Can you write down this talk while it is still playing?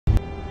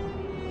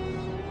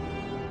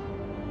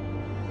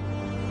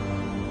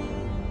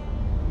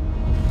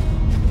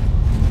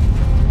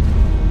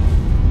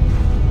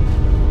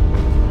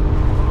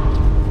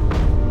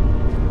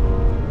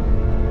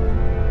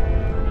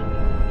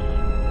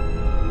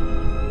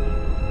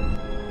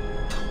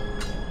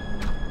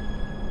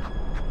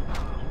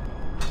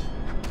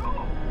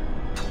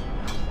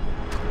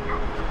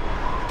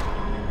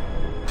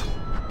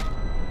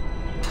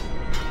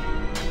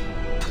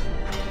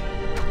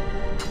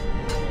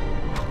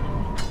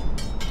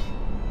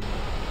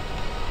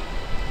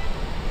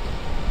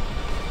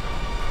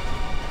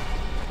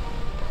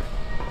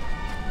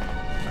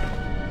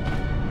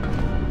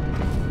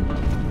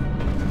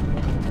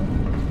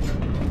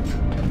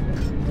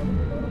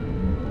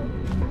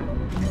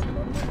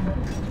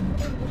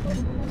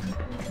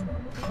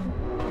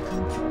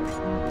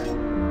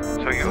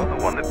So you're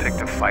the one that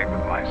picked a fight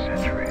with my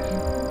sentries.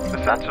 The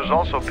sensors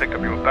also pick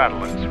up your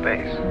battle in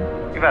space.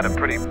 You've had a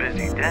pretty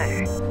busy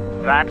day.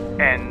 That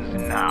ends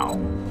now.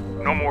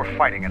 No more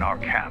fighting in our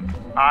camp.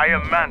 I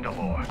am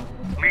Mandalore,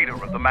 leader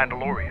of the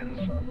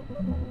Mandalorians.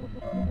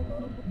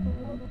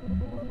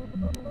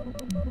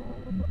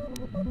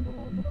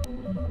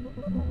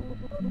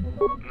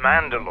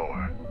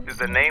 Mandalore is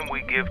the name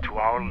we give to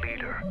our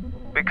leader.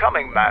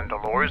 Becoming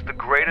Mandalore is the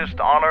greatest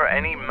honor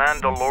any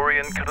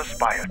Mandalorian could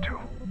aspire to.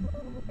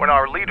 When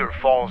our leader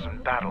falls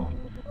in battle,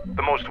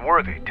 the most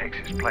worthy takes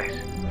his place.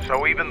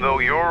 So even though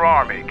your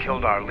army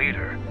killed our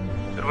leader,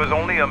 it was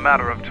only a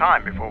matter of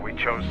time before we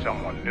chose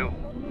someone new.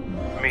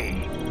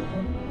 Me.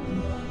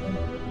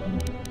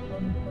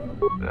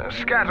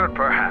 Scattered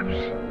perhaps,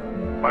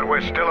 but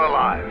we're still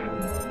alive.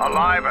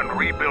 Alive and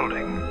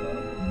rebuilding.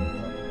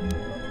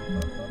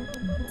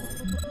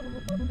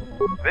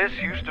 This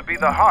used to be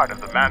the heart of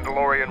the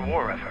Mandalorian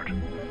war effort.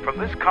 From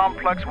this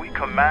complex we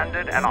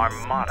commanded an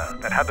armada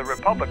that had the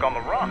Republic on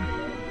the run.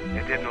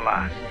 It didn't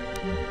last.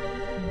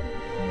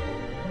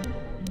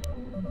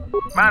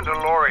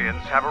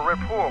 Mandalorians have a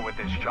rapport with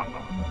this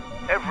jungle.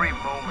 Every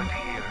moment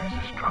here is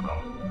a struggle.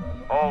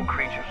 All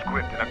creatures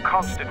gripped in a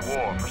constant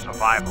war for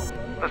survival.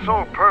 The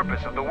sole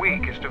purpose of the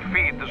weak is to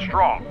feed the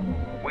strong.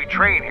 We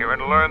train here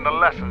and learn the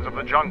lessons of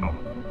the jungle.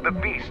 The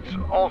beasts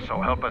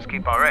also help us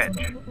keep our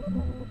edge.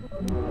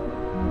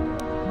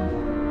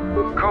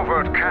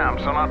 Covert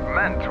camps are not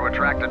meant to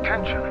attract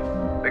attention.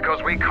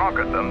 Because we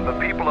conquered them, the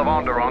people of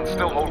Onderon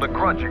still hold a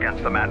grudge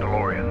against the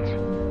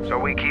Mandalorians. So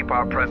we keep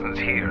our presence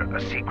here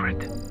a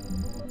secret.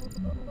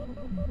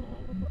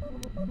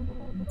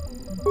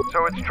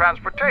 So it's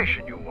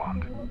transportation you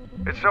want.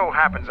 It so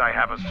happens I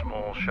have a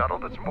small shuttle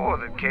that's more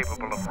than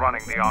capable of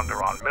running the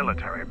Onderon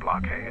military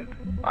blockade.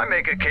 I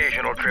make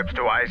occasional trips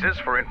to ISIS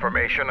for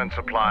information and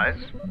supplies.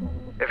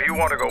 If you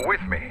want to go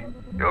with me,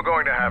 you're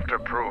going to have to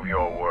prove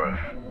your worth.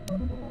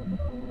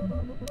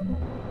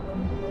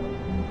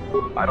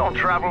 I don't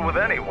travel with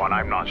anyone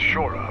I'm not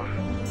sure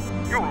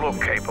of. You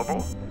look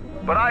capable,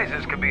 but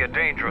ISIS can be a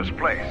dangerous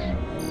place.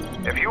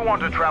 If you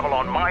want to travel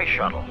on my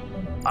shuttle,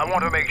 I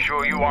want to make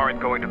sure you aren't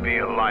going to be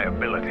a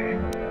liability.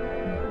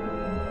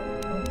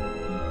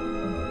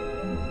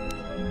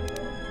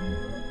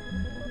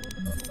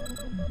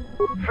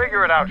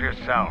 Figure it out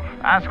yourself.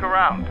 Ask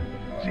around.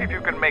 See if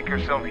you can make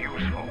yourself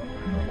useful,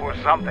 or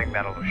something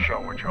that'll show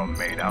what you're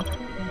made of.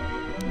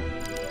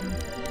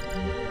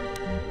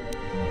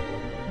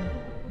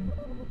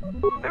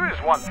 There is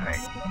one thing.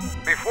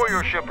 Before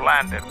your ship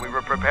landed, we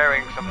were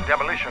preparing some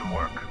demolition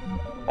work.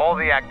 All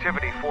the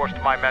activity forced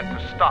my men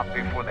to stop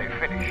before they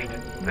finished.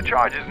 The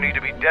charges need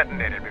to be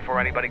detonated before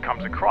anybody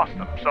comes across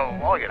them, so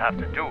all you'd have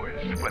to do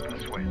is flip the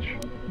switch.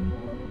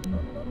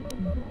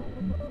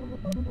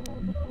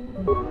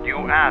 You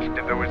asked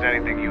if there was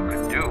anything you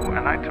could do,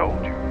 and I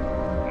told you.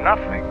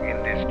 Nothing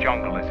in this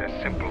jungle is as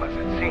simple as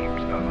it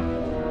seems,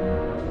 though.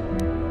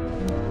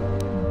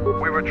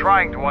 We were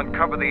trying to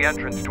uncover the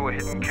entrance to a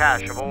hidden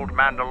cache of old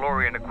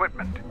Mandalorian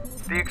equipment.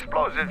 The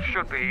explosives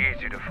should be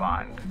easy to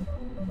find.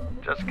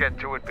 Just get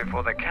to it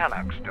before the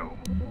Kanaks do.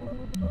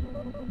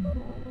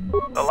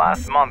 The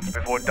last month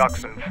before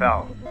Duxon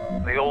fell,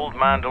 the old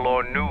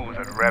Mandalore knew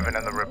that Revan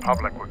and the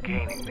Republic were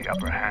gaining the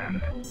upper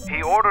hand.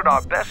 He ordered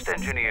our best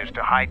engineers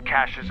to hide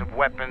caches of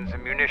weapons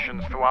and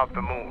munitions throughout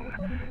the moon,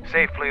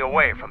 safely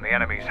away from the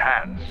enemy's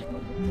hands.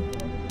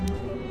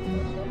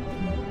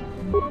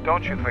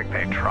 Don't you think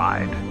they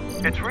tried?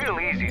 It's real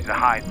easy to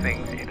hide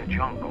things in a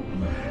jungle.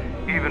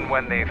 Even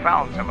when they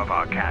found some of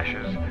our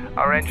caches,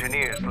 our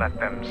engineers left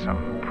them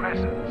some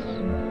presents.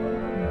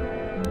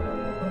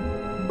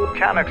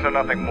 Kanaks are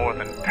nothing more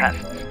than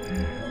pests,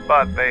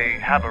 but they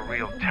have a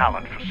real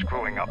talent for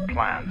screwing up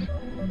plans.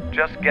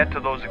 Just get to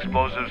those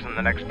explosives in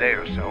the next day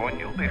or so and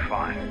you'll be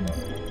fine.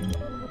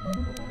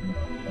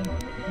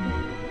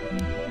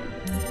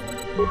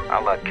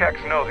 I'll let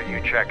Kex know that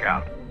you check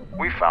out.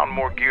 We found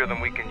more gear than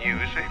we can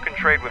use, so you can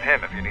trade with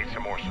him if you need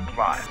some more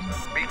supplies.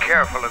 Be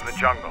careful in the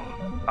jungle.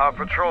 Our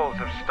patrols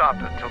have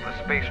stopped until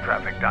the space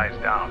traffic dies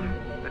down.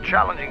 The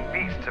challenging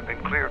beasts have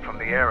been cleared from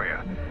the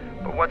area,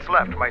 but what's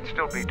left might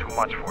still be too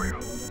much for you.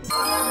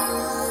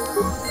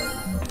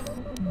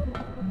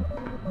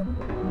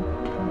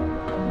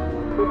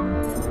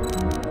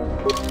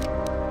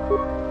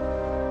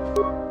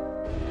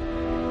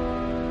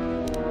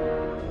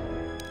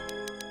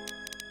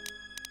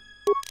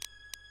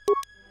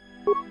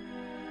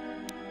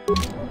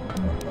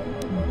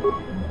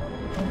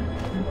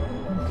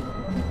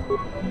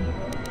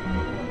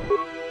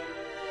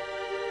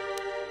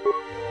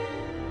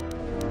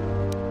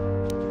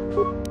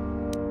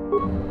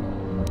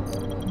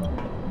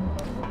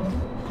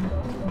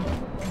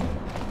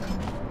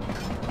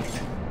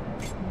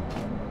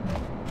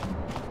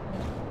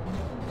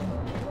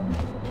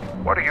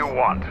 What do you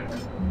want?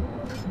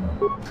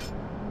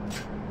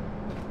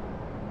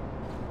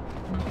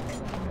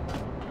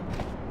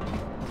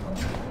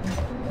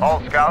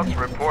 All scouts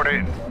report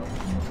in.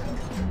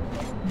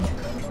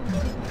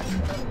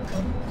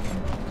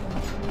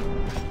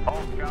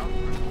 Scouts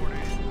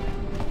reporting.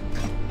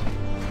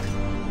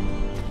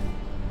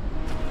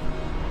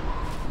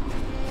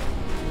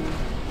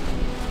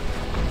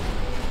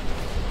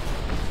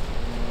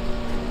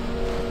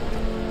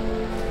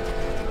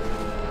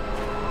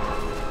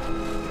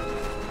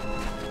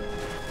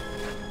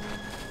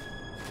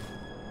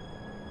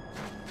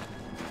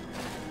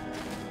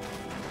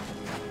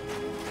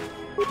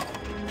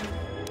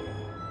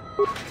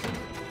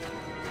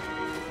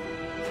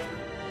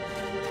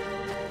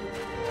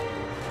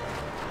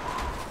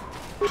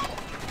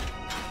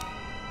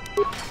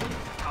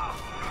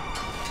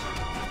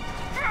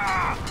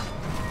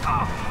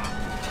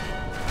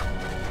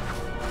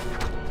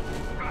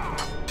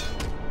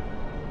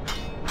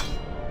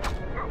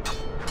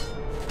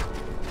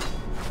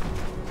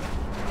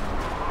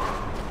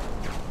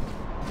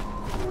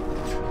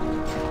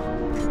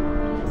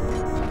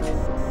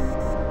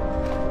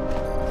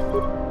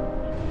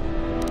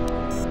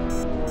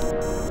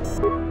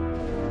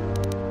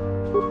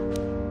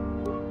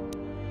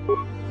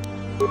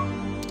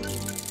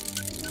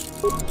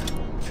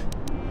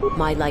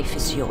 My life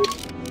is yours.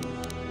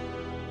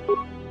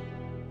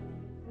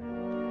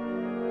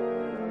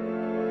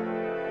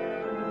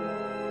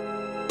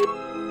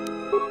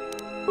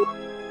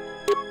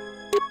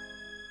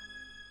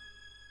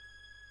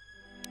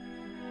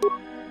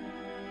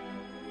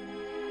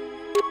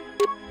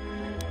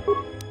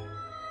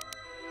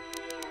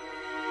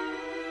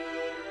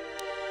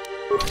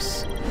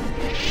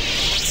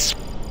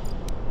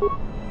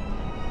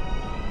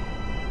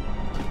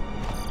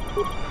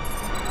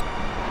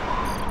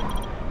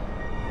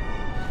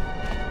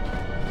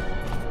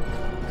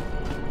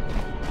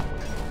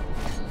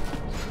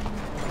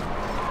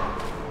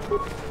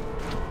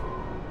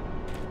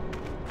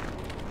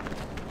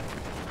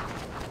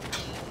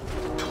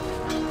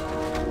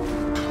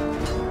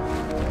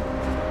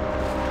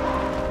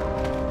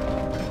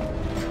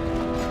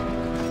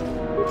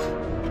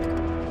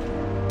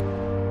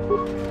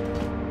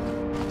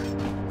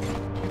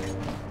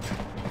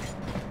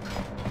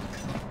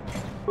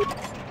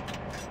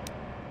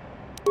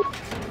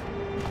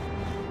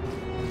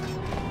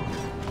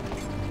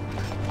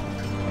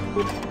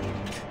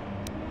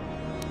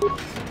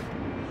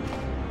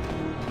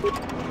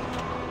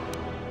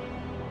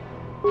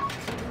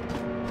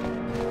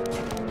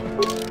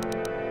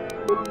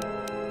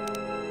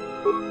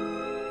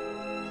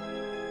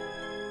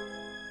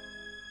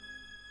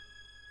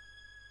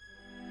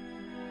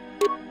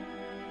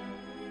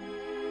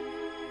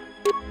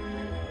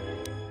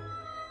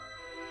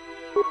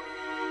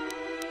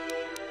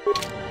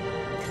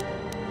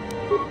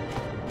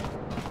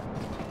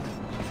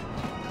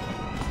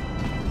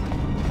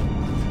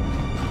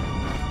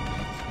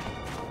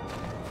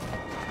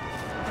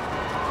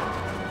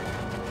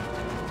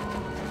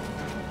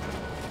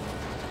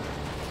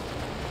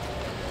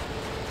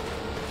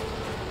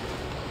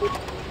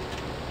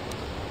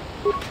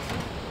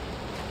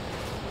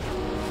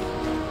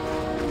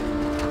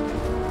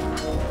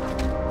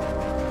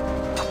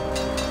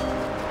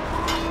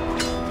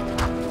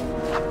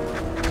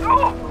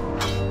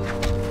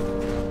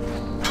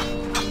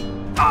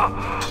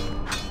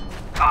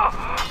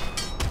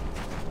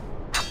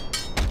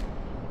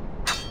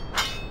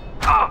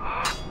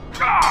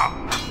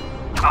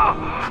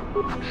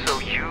 So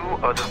you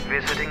are the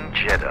visiting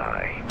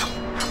Jedi.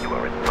 You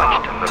aren't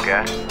much to look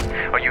at.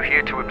 Are you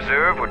here to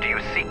observe, or do you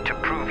seek to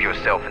prove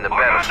yourself in the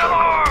battle circle?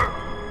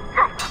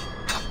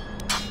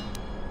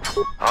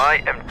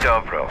 I am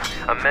Davro,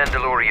 a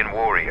Mandalorian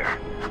warrior.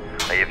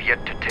 I have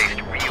yet to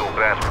taste real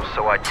battle,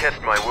 so I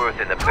test my worth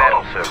in the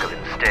battle circle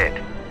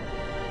instead.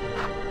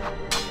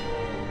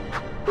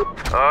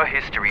 Our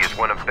history is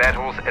one of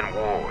battles and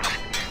wars,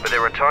 but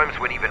there are times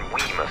when even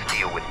we must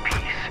deal with peace.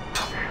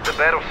 The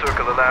battle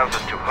circle allows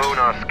us to hone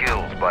our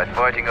skills by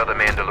fighting other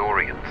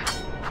Mandalorians.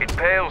 It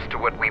pales to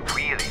what we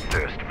really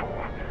thirst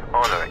for,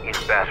 honor in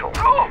battle,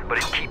 but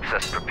it keeps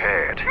us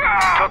prepared.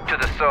 Talk to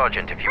the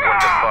sergeant if you want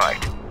to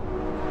fight.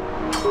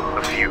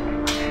 A few.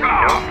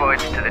 No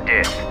fights to the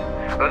death.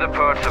 Other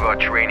parts of our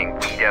training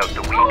weed out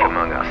the weak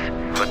among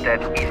us, but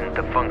that isn't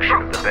the function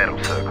of the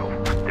battle circle.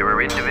 There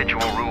are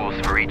individual rules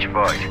for each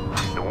fight.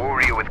 The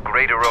warrior with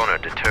greater honor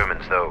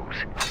determines those,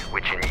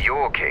 which in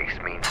your case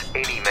means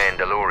any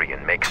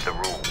Mandalorian makes the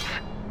rules.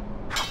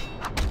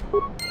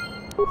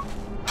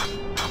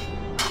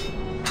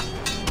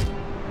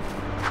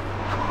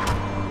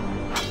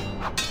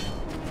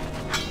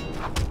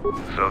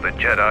 So the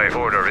Jedi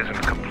Order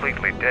isn't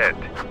completely dead.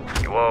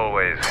 You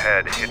always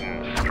had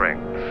hidden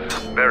strengths.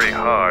 Very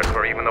hard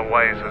for even the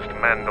wisest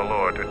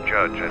Mandalore to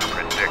judge and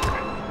predict.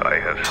 I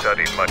have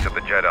studied much of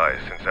the Jedi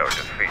since our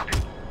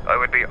defeat. I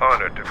would be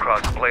honored to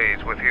cross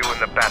blades with you in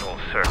the battle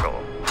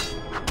circle.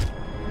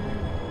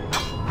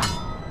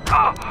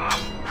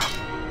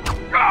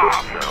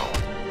 No,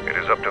 it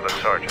is up to the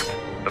Sergeant.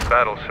 The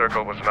battle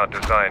circle was not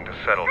designed to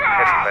settle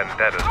petty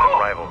vendettas and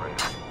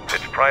rivalries.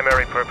 Its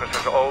primary purpose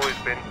has always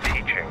been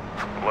teaching.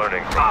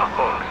 Learning from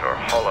books or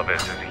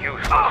holovids is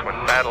useless when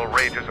battle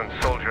rages and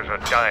soldiers are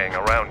dying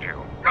around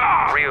you.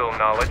 Real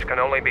knowledge can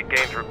only be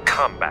gained through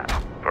combat.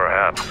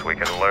 Perhaps we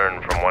can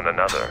learn from one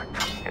another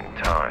in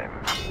time.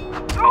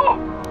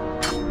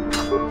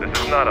 This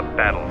is not a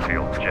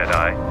battlefield,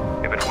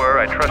 Jedi. If it were,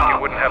 I trust you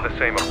wouldn't have the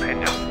same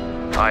opinion.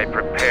 I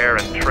prepare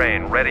and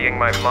train, readying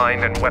my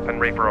mind and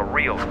weaponry for a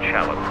real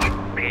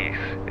challenge. Peace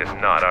is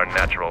not our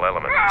natural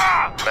element.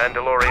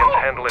 Mandalorians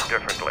handle it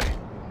differently.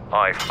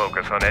 I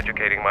focus on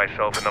educating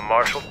myself in the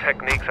martial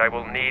techniques I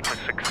will need to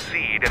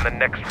succeed in the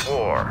next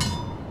war.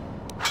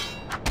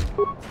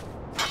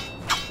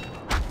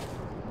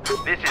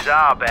 This is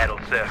our battle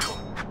circle.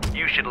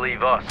 You should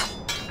leave us.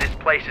 This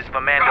place is for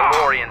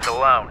Mandalorians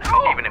alone.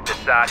 Even if the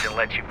sergeant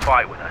lets you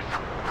fight with us,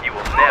 you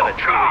will never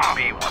truly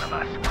be one of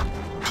us.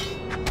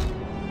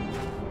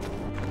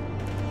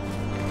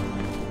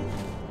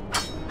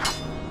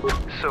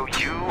 So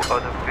you are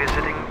the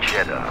visiting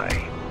Jedi.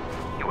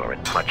 You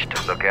aren't much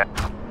to look at.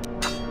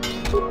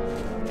 So,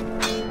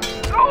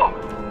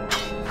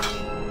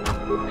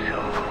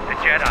 the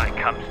Jedi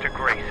comes to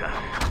grace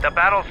us. The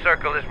battle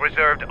circle is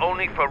reserved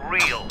only for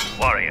real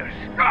warriors.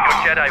 Your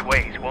Jedi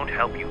ways won't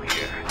help you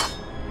here.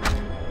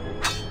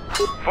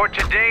 For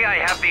today, I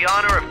have the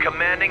honor of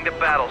commanding the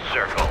battle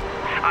circle.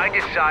 I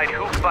decide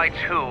who fights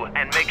who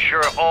and make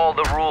sure all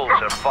the rules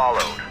are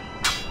followed.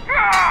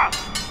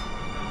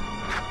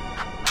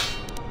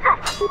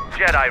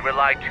 Jedi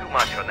rely too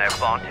much on their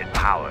vaunted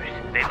powers.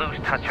 They lose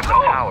touch of the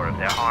power of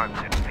their arms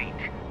and feet.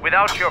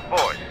 Without your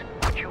force,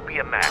 would you be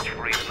a match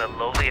for even the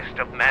lowliest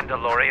of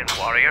Mandalorian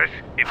warriors?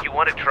 If you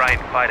want to try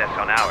and fight us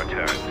on our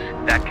terms,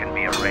 that can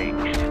be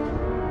arranged.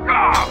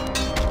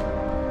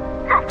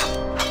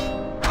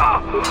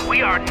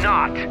 We are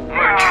not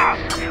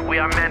merchants. We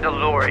are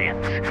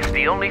Mandalorians.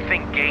 The only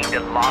thing gained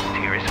and lost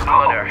here is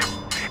honor,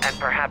 and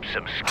perhaps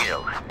some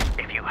skill,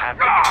 if you have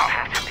the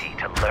capacity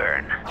to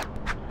learn.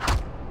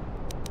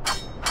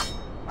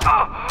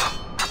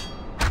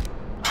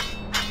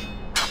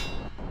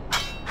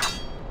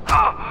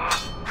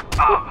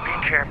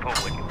 Be careful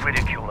when you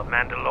ridicule a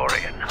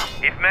Mandalorian.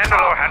 If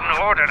Mandalore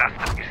hadn't ordered us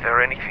to... Is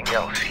there anything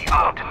else you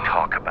want to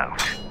talk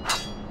about?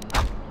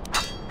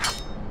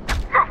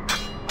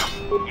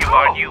 You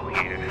are new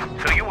here,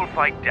 so you will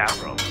fight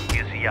Davro. He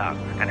is young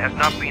and has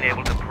not been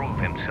able to prove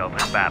himself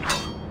in battle.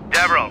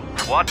 Davro,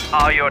 what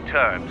are your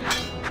terms?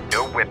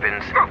 No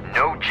weapons,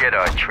 no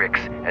Jedi tricks,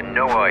 and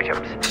no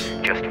items.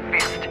 Just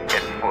fist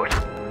and foot.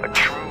 A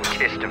true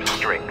test of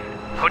strength.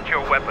 Put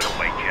your weapon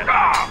away,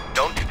 Jedi.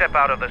 Don't step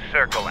out of the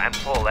circle and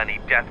pull any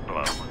death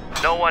blow.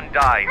 No one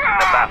dies in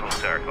the battle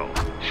circle.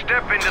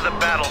 Step into the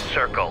battle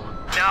circle.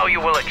 Now you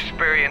will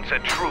experience a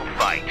true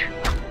fight.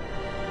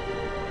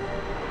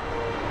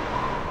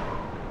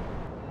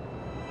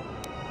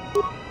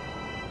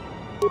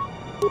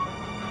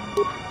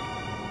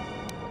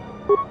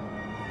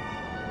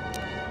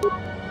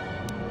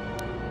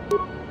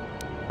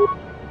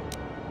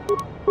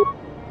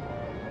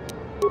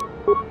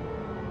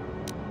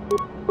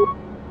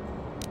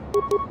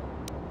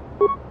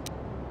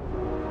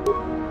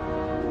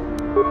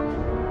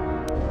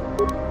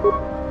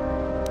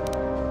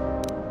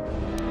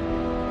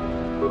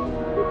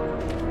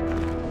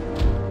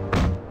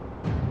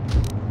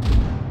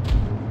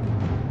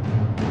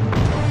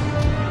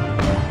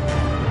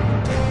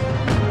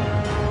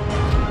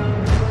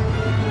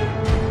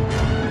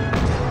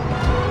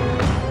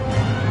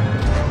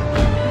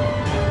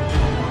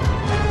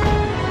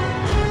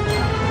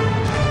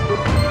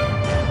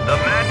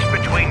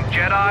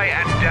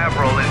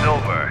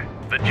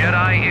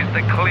 Jedi is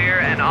the clear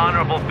and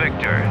honorable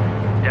victor.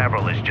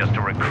 Davriel is just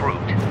a recruit.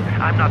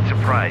 I'm not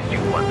surprised you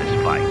won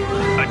this fight.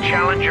 A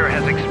challenger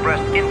has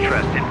expressed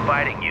interest in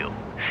fighting you.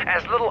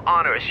 As little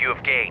honor as you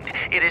have gained,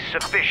 it is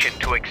sufficient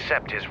to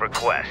accept his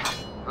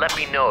request. Let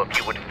me know if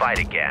you would fight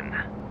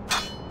again.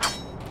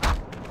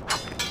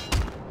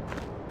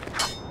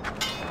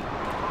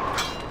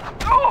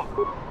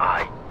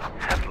 I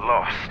have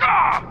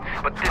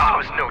lost. But this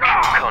was no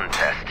true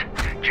contest.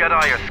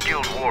 Jedi are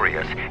skilled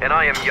warriors, and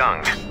I am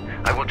young.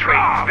 I will train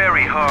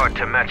very hard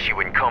to match you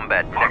in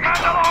combat next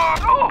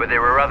time. But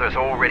there are others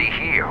already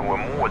here who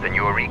are more than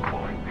your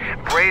equal.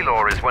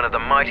 Braylor is one of the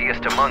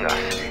mightiest among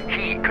us.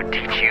 He could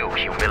teach you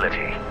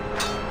humility.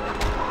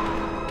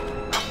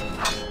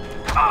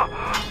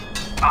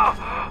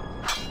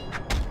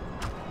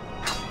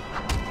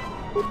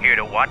 Here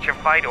to watch a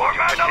fight or to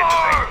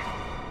participate?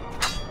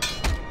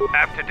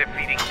 After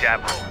defeating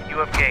Davriel, you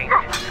have gained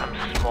some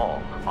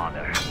small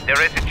honor.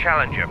 There is a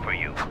challenger for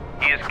you.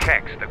 He is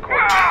Kex, the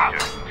quartermaster.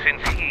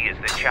 Since he is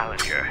the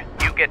challenger,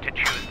 you get to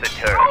choose the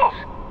terms.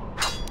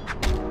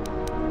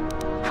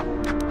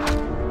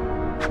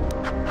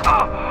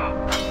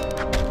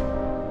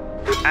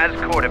 As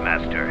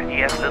quartermaster, he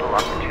has little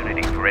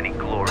opportunity for any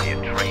glory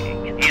in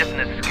training. He isn't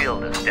as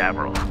skilled as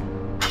Davriel.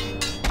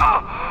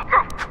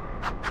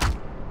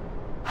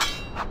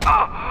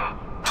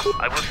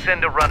 I will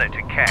send a runner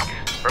to Kex.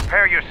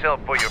 Prepare yourself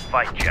for your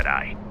fight,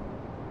 Jedi.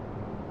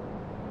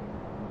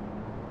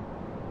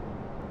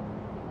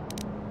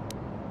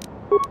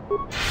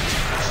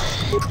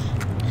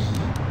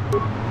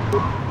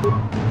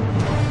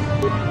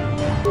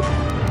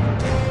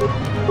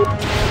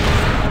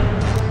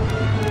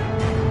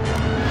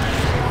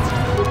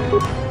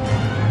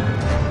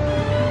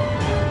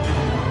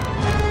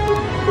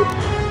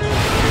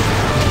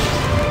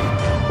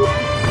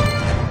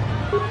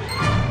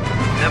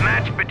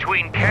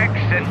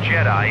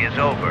 Jedi is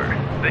over.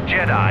 The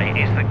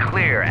Jedi is the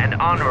clear and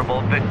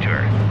honorable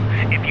victor.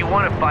 If you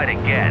want to fight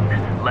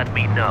again, let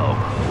me know.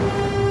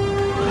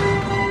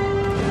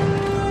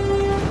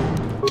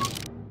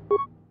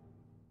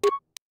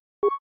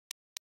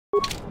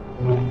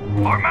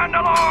 For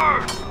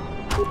Mandalore!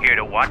 Here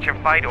to watch a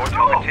fight or to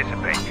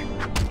participate?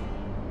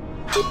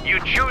 You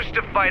choose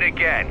to fight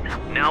again.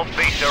 Now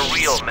face a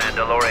real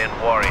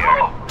Mandalorian warrior.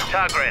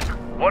 Tagrin,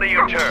 what are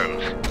your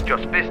terms?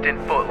 Just fist and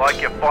foot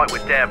like you fight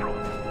with Davro.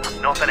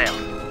 Nothing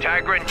else.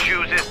 Tagrin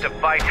chooses to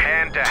fight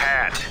hand to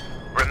hand.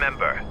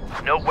 Remember,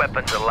 no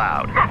weapons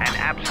allowed, and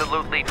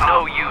absolutely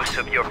no use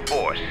of your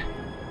force.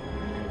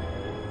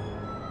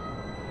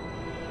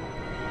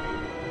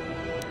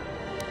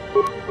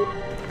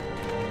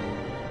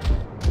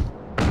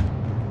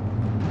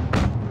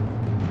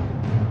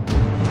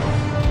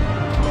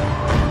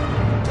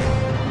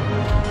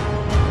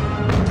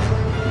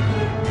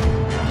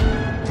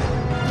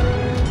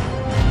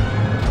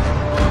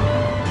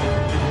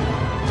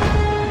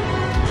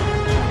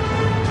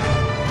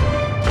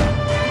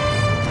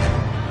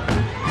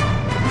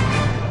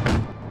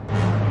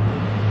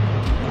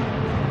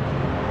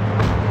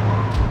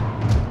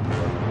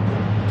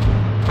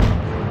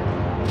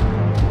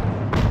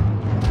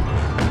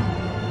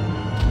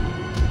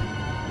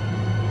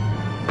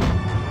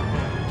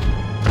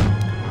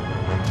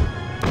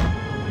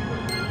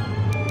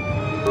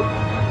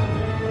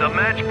 The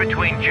match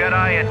between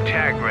Jedi and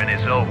Tagrin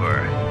is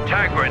over.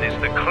 Tagrin is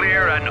the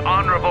clear and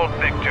honorable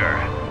victor.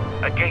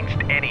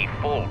 Against any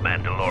full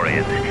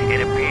Mandalorian,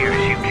 it appears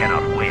you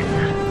cannot win.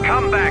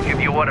 Come back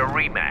if you want a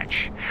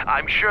rematch.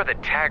 I'm sure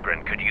that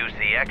Tagrin could use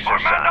the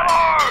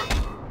exercise.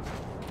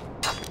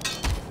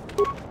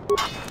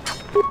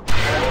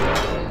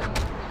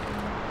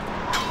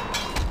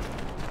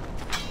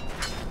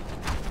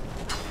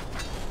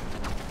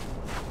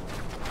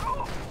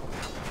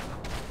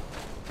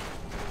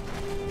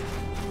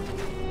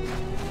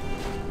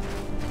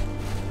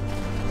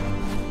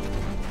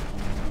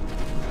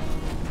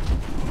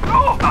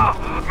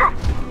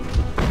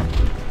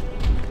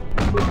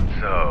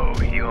 So,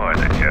 you're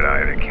the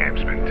Jedi that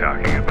Camp's been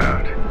talking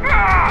about.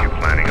 You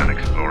planning on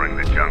exploring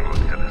the jungles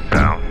to the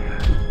south?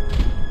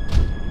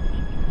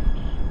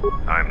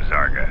 I'm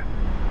Zarga.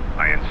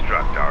 I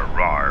instruct our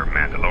raw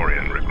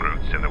Mandalorian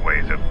recruits in the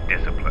ways of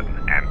discipline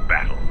and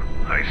battle.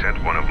 I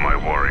sent one of my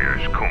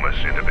warriors,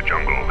 Kumas, into the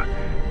jungle.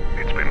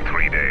 It's been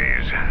 3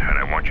 days, and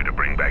I want you to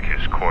bring back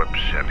his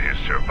corpse and his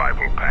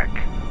survival pack.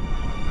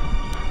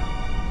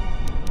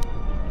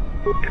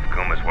 If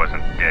Kumas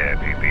wasn't dead,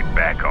 he'd be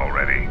back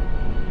already.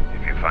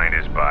 If you find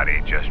his body,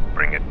 just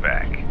bring it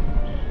back.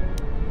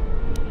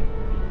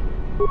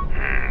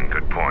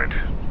 Good point.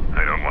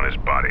 I don't want his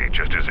body,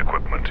 just his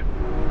equipment.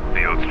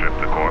 Field strip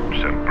the corpse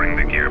and bring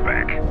the gear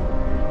back.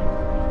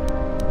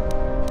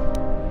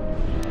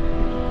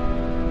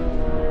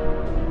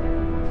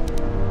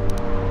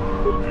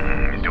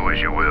 Do as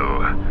you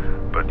will,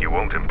 but you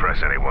won't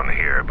impress anyone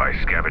here by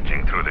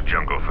scavenging through the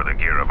jungle for the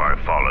gear of our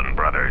fallen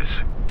brothers.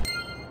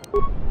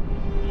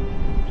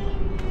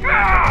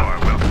 Mandalore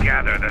will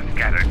gather the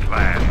scattered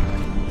clans.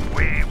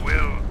 We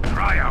will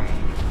triumph.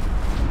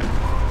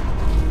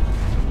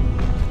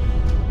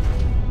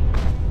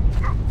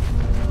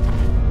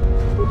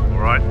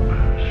 Alright,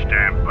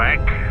 stand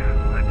back.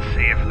 Let's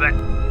see if that...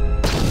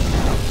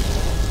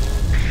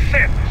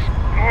 Sith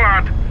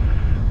Lord!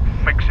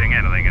 Fixing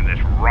anything in this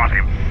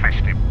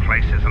rot-infested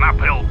place is an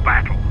uphill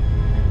battle.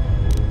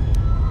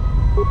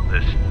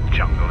 This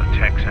jungle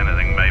attacks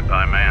anything made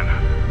by man.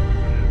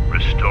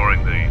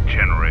 Restoring the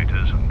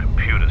generators and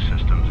computer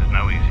systems is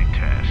no easy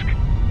task.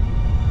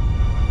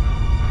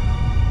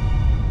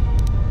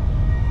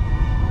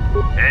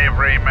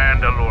 Every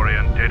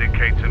Mandalorian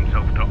dedicates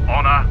himself to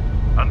honor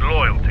and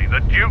loyalty.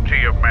 The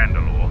duty of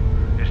Mandalore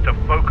is to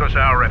focus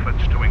our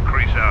efforts to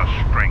increase our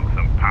strength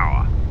and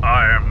power.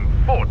 I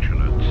am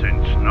fortunate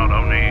since not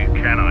only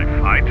can I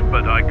fight,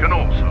 but I can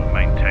also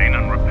maintain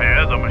and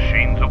repair the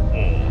machines of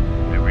war.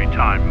 Every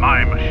time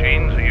my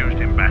machines are used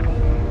in battle,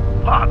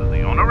 part of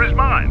the honor is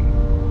mine.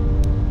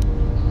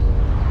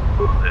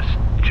 This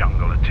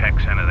jungle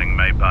attacks anything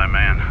made by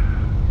man.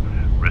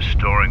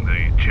 Restoring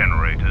the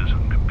generators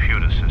and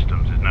computer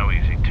systems is no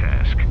easy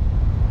task.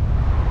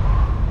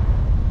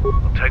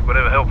 I'll take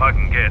whatever help I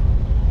can get.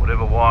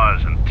 Whatever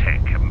wires and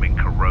tech haven't been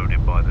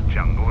corroded by the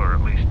jungle are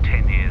at least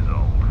 10 years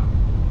old.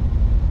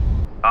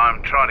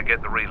 I'm trying to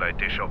get the relay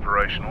dish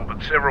operational,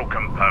 but several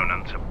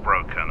components are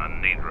broken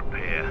and need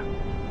repair.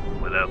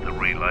 Without the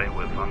relay,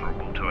 we're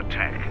vulnerable to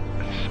attack,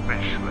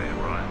 especially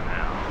right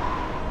now.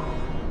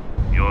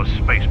 Your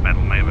space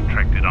battle may have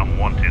attracted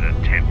unwanted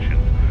attention,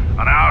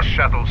 and our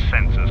shuttle's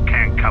sensors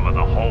can't cover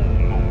the whole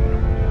moon.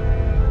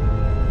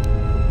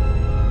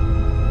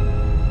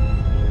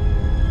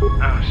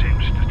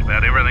 Seems just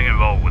about everything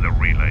involved with a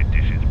relay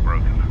dish is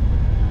broken.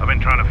 I've been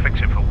trying to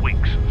fix it for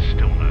weeks and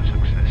still no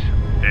success.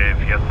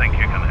 If you think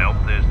you can help,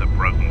 there's the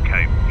broken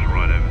cables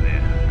right over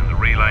there, and the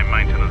relay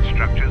maintenance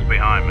structures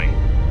behind me.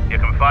 You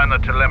can find the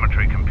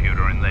telemetry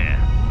computer in there.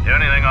 The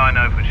only thing I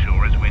know for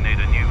sure is we need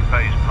a new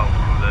phase pulse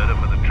converter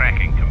for the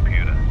tracking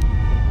computer.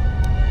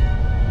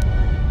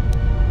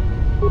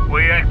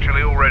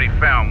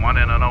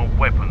 finding an old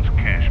weapons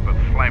cache, but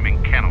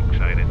flaming Canox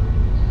ate it.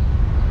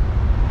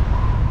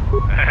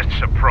 That's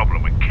the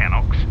problem with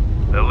Canox.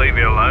 They'll leave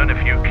you alone if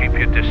you keep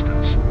your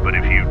distance, but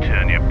if you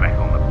turn your back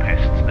on the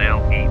pests,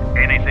 they'll eat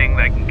anything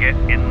they can get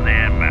in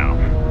their mouth.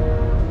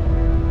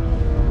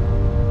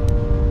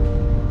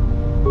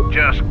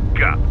 Just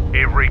gut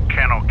every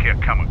Canox you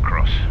come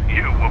across.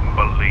 You wouldn't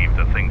believe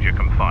the things you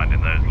can find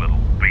in those little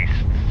beasts.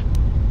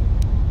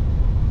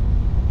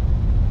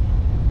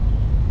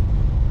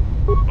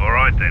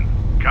 Alright then,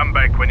 come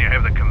back when you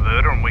have the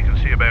converter and we can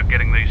see about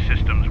getting these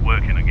systems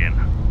working again.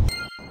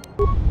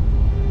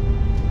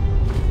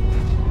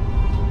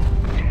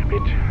 Damn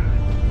it.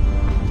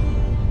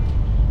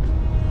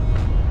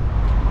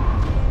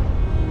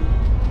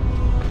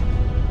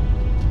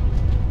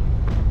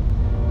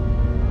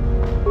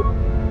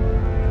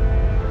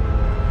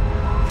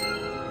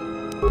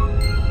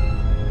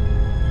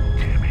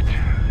 Damn it.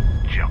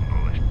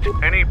 Jungle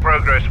is... Any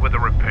progress with the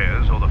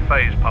repairs or the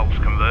phase pulse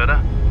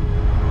converter?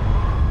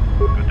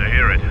 Good to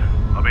hear it.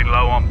 I've been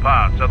low on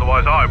parts,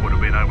 otherwise I would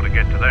have been able to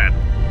get to that.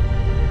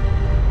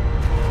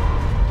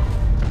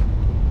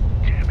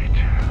 Damn it.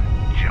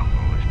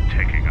 Jungle is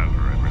taking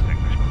over everything.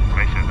 This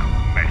place is a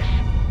mess.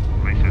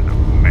 This is a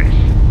mess.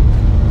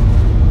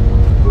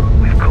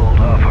 We've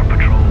called off our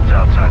patrols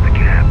outside the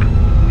camp.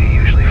 We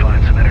usually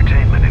find some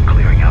entertainment in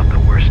clearing out the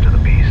worst of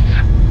the beasts.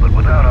 But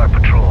without our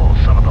patrols,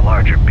 some of the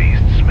larger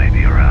beasts may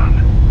be around.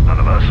 None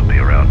of us will be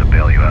around to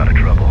bail you out of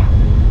trouble.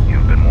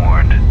 You've been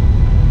warned.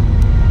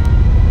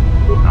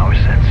 Our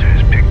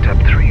sensors picked up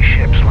 3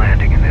 ships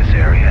landing in this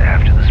area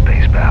after the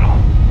space battle.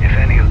 If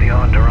any of the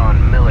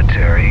Onderon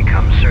military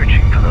come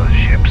searching for those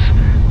ships,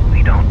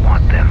 we don't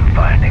want them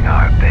finding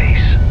our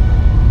base.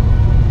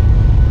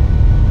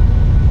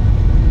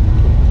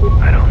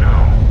 I don't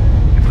know.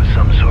 It was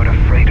some sort of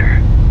freighter.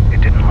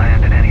 It didn't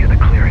land in any of the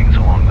clearings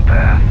along the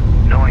path.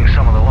 Knowing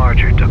some of the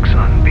larger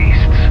Duxon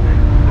beasts,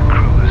 the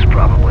crew is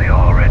probably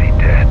already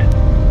dead.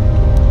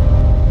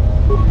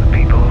 The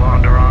people of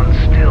Onderon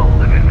still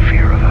live in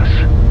fear of us.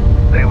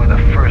 They were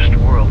the first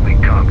world we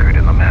conquered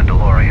in the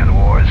Mandalorian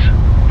Wars.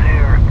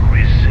 Their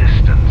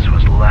resistance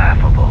was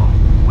laughable.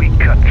 We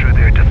cut through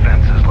their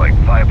defenses like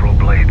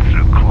vibroblades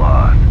through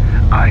cloth.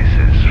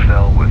 ISIS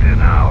fell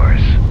within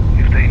hours.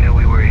 If they knew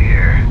we were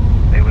here,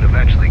 they would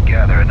eventually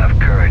gather enough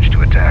courage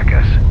to attack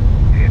us.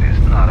 It is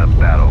not a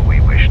battle we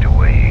wish to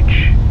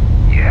wage.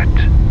 Yet.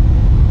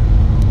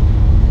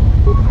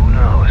 Who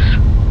knows?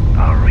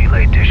 Our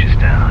relay dish is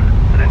down,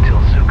 and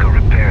until Zuko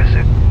repairs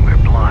it, we're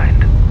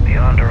blind. The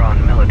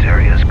Onderon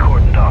military has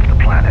cordoned off the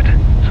planet,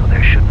 so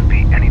there shouldn't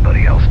be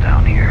anybody else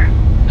down here.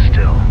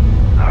 Still,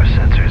 our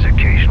sensors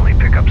occasionally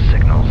pick up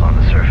signals on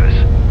the surface.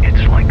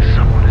 It's like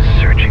someone is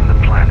searching the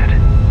planet,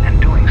 and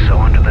doing so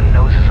under the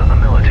noses of the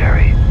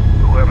military.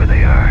 Whoever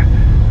they are,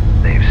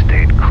 they've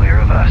stayed clear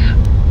of us.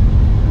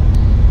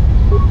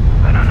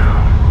 I don't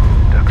know.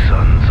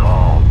 Duxon's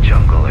all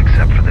jungle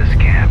except for this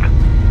camp.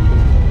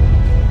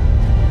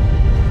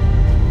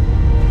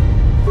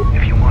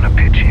 If you want to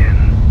pitch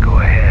in, go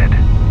ahead.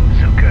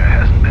 Zuka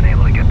hasn't been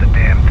able to get the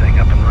damn thing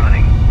up and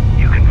running.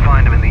 You can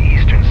find him in the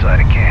eastern side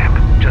of camp,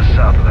 just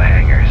south of the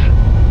hangars.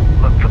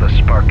 Look for the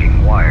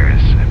sparking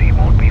wires, and he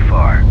won't be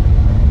far.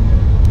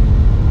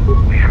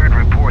 We heard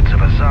reports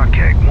of a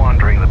Zakek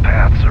wandering the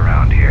paths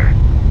around here.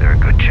 They're a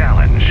good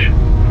challenge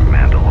for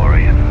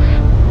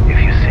Mandalorians. If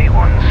you see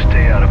one,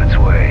 stay out of its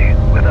way.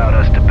 Without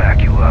us to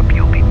back you up,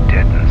 you'll be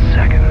dead in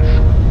seconds.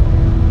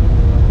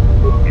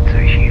 It's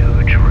a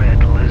huge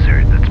red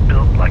lizard that's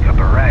built like a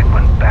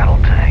Baragwin battle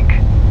tank.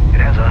 It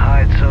has a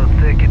hide so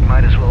thick it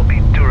might as well be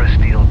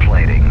Durasteel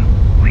plating.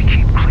 We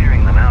keep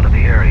clearing them out of the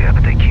area,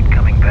 but they keep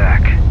coming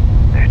back.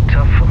 They're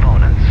tough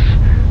opponents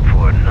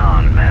for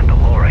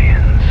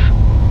non-Mandalorians.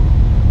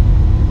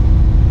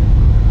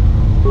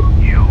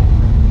 You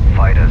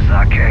fight a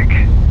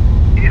Zakek.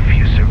 If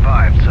you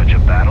survived such a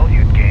battle,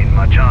 you'd gain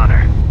much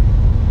honor.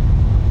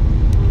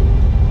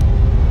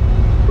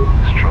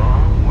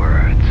 Strong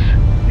words.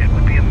 It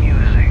would be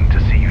amusing to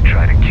see you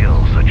try to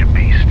kill such a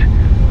beast.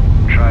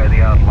 Try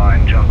the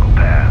outlying jungle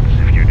paths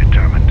if you're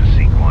determined to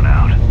seek one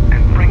out,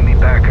 and bring me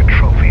back a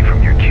trophy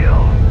from your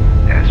kill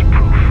as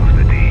proof of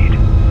the deed.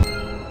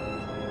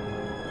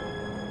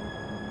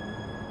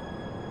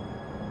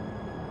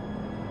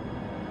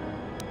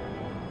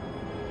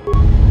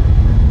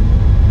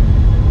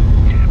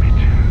 Damn it.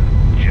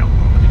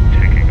 Jungle is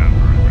taking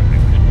over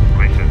everything. This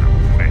place is a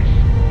mess.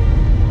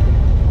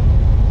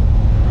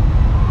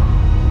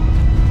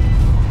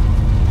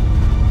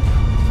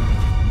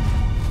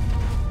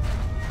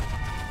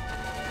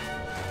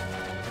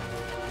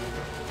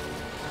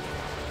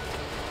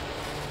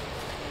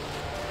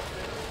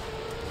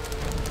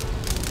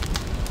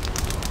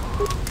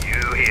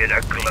 You here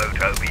to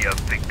gloat over your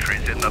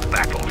victories in the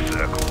battle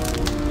circle.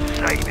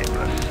 Save it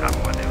for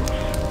someone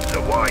else. So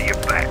why are you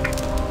back?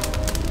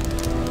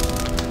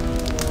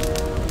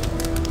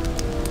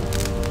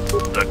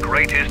 The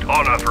greatest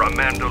honor for a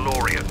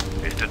Mandalorian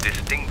is to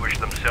distinguish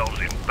themselves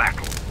in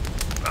battle.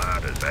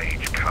 But as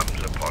age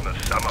comes upon us,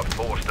 some are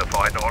forced to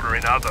find honor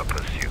in other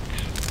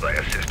pursuits. They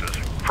assist us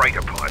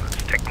freighter pilots,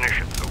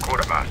 technicians, or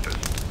quartermasters.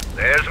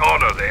 There's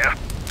honor there,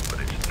 but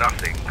it's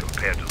nothing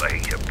compared to the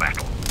heat of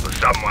battle. For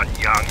someone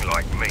young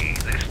like me,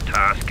 this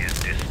task is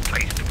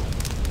distasteful.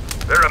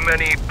 There are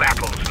many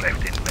battles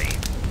left in me,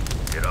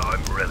 yet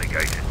I'm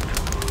relegated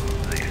to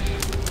this.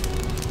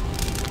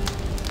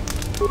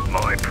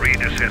 My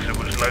predecessor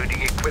was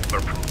loading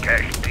equipment from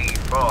Cache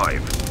D5.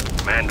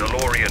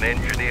 Mandalorian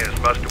engineers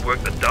must have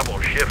worked a double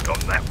shift on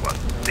that one.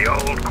 The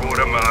old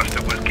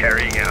quartermaster was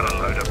carrying out a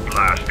load of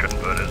blast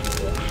converters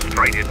walked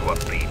straight into a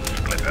beam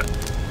splitter.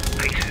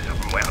 Pieces of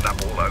them wound up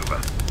all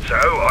over. So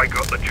I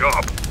got the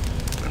job,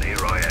 and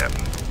here I am.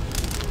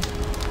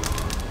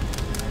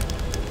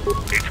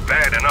 It's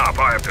bad enough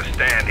I have to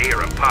stand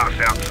here and pass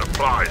out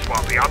supplies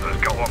while the others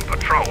go on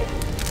patrol.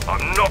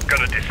 I'm not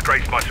going to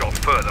disgrace myself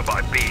further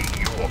by being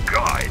your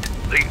guide.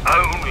 The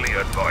only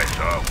advice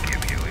I'll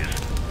give you is,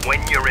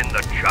 when you're in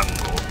the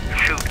jungle,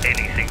 shoot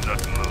anything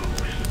that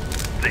moves.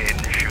 Then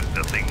shoot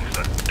the things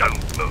that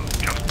don't move,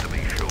 just to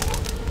be sure.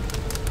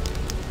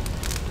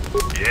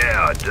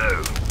 Yeah, I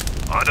do.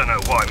 I don't know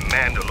why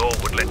Mandalore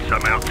would let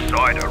some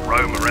outsider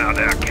roam around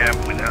our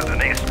camp without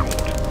an escort.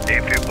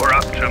 If it were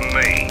up to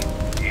me,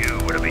 you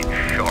would have been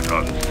shot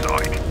on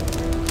sight.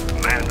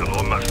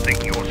 Mandalore must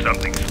think you're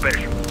something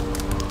special.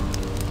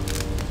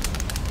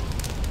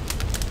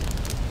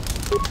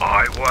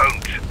 I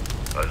won't,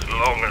 as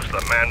long as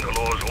the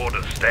Mandalore's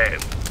orders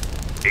stand.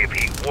 If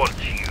he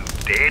wants you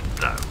dead,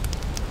 though,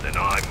 then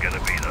I'm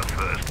gonna be the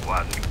first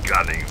one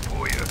gunning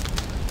for you.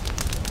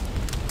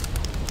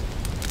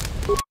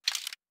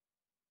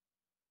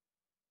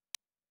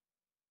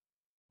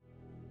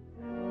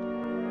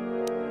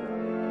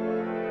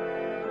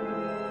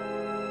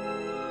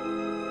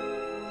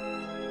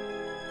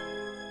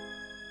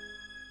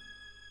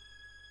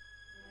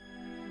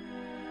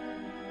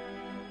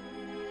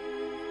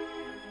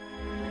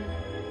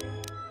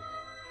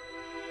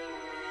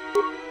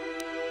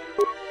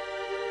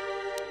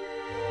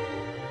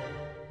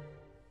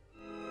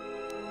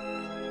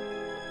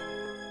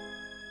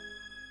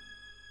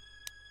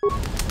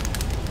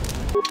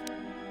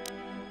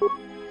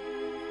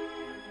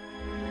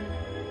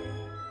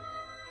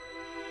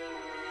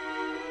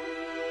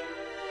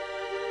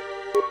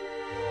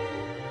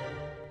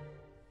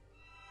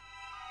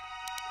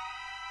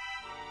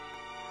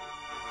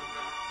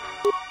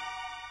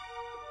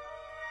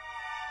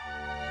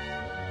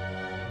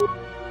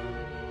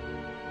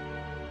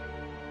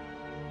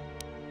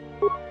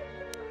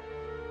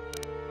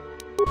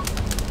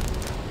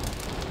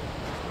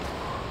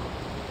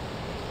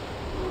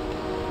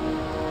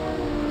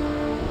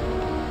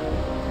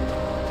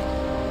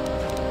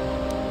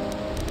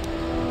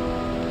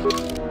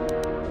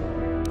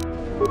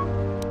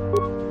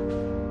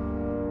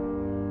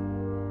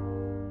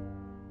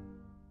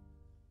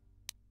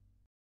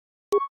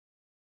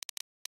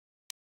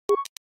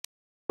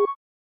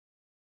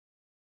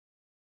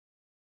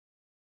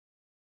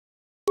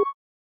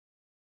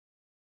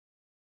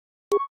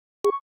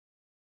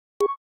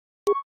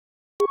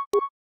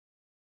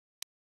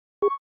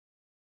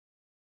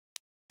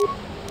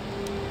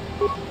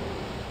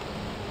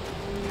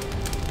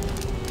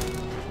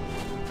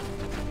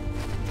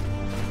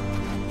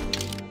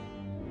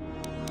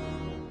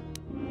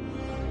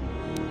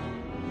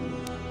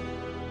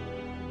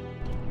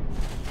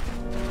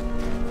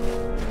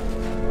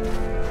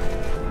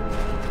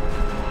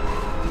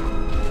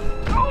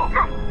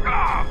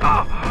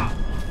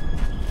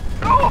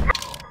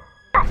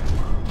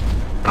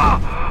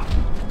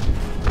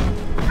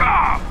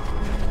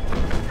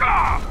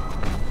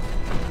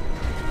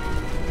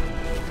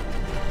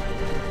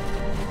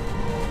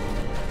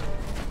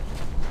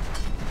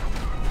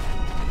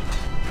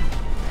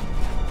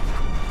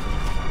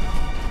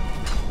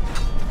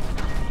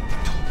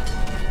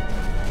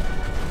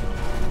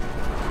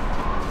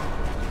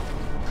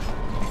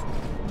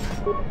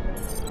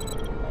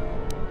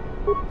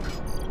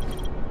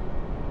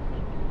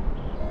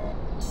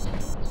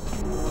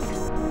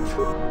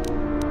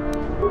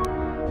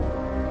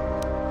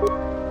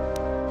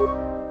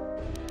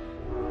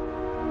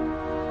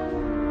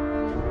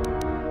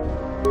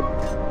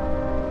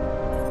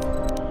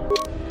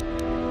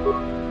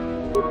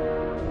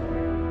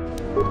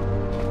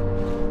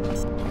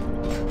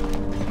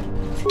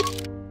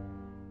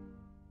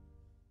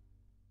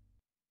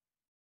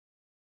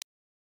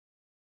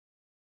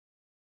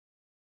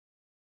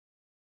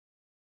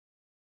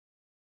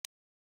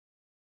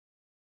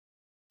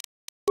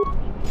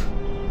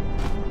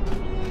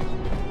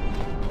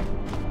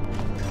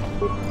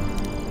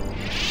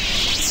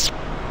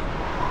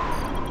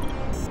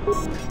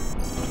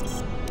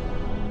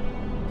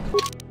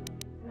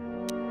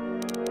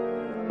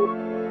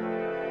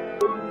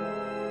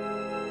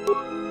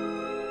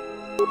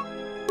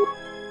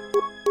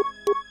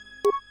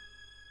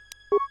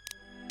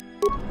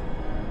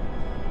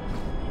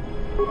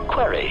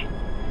 Query.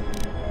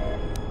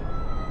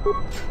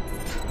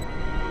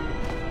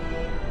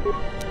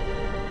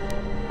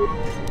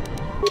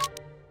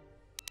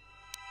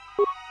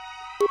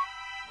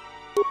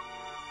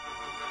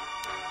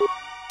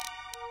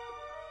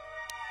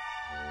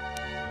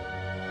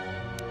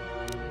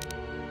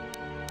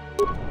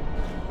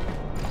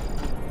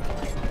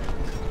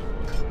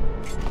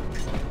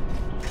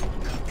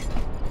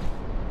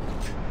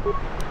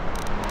 Tagrin.